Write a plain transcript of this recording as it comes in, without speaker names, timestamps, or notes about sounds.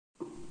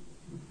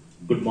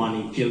Good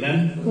morning,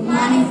 children. Good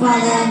morning,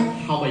 Father.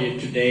 How are you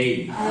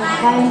today?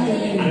 Fine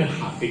today. Are you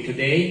happy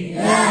today?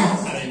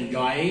 Yes. Are you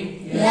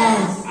enjoying?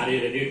 Yes. Are you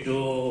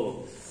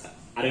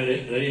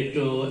ready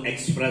to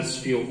express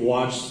few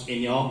words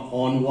in your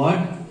own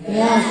word?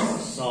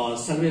 Yes. So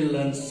shall we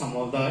learn some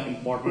of the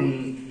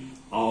important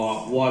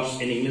words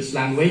in English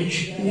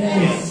language?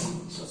 Yes.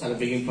 So shall we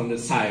begin from the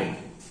side?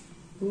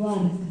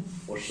 Work.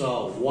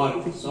 So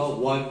work. So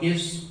work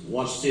is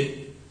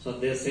worship. So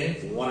they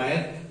say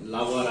warayat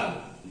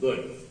lavara.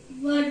 Good.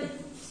 Word.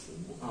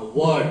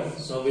 Word.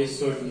 So we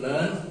should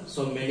learn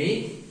so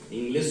many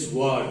English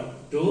words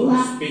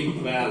to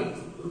speak well.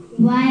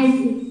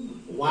 Wise.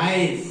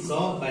 Wise.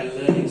 So by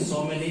learning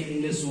so many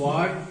English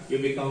words, you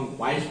become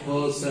wise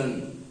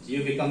person.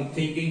 You become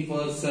thinking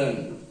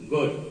person.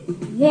 Good.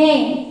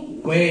 Way.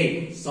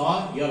 Way.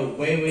 So your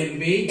way will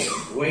be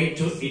way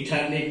to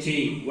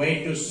eternity,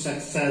 way to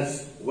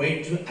success,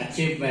 way to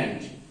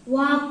achievement.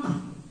 Walk.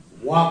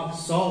 Walk.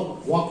 So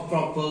walk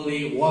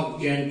properly, walk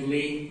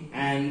gently,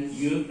 and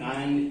you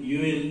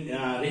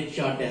will reach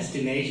your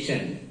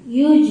destination.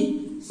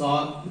 Use.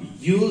 So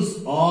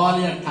use all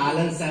your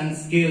talents and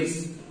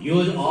skills.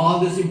 Use all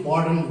these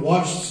important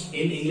words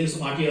in English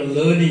what you are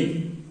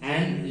learning,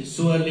 and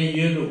surely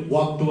you will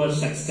walk towards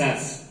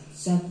success.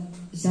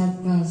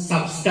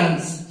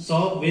 Substance.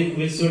 So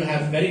we should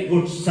have very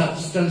good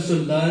substance to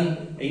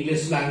learn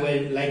English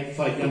language. Like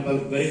for example,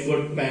 very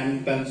good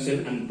pen, pencil,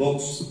 and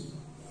books.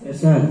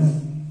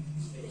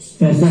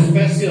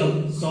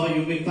 Special. So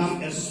you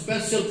become a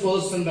special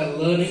person by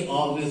learning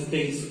all these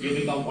things. You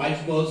become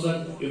wise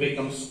person, you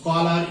become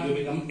scholar, you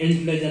become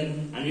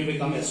intelligent, and you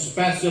become a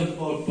special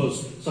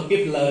purpose. So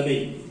keep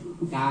learning.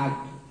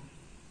 Thought.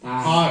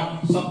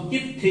 So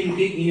keep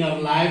thinking in your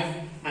life,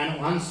 and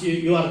once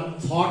you are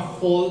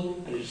thoughtful,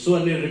 and you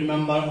surely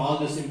remember all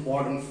these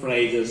important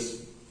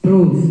phrases.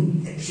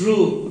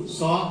 True.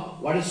 So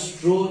what is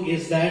true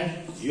is that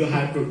you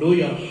have to do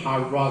your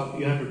hard work,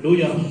 you have to do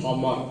your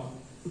homework.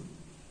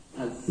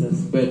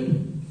 Suspect.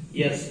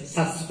 Yes,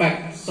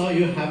 suspect. So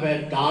you have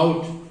a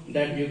doubt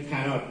that you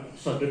cannot.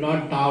 So do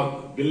not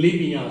doubt.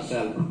 Believe in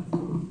yourself.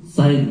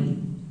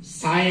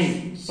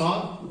 Sign.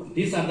 So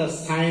these are the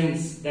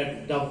signs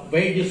that the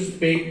way you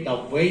speak, the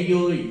way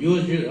you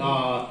use,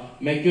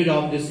 make use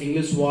of this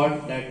English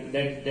word,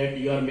 that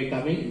you are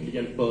becoming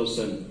intelligent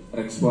person.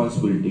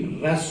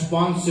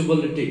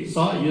 Responsibility.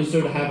 So you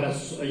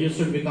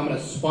should become a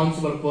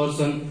responsible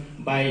person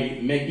by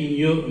making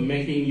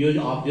use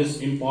of this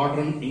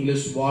important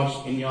English words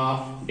in your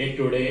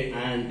day-to-day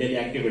and daily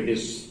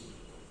activities.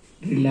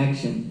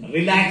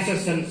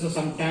 Relaxation. So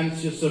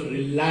sometimes you should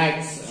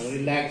relax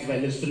by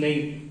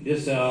listening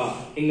this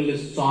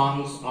English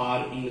songs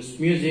or English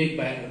music.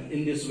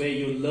 In this way,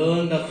 you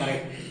learn the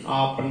correct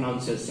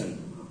pronunciation.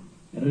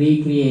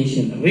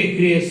 Recreation. We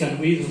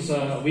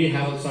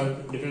have also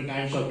different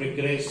kinds of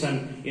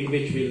recreation in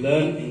which we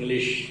learn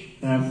English.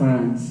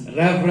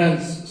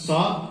 Reverence.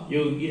 So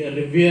you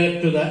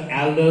revere to the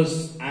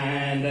elders,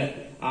 and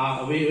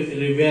we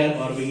revere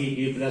or we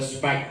give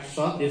respect.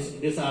 So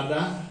these are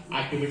the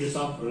activities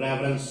of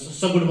reverence.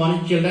 So good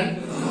morning, children.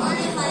 Good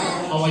morning,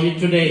 Father. How are you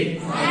today?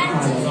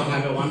 So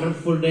have a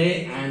wonderful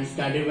day and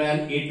study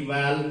well, eat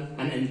well,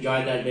 and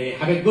enjoy the day.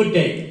 Have a good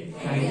day.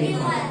 Thank you,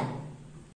 Father.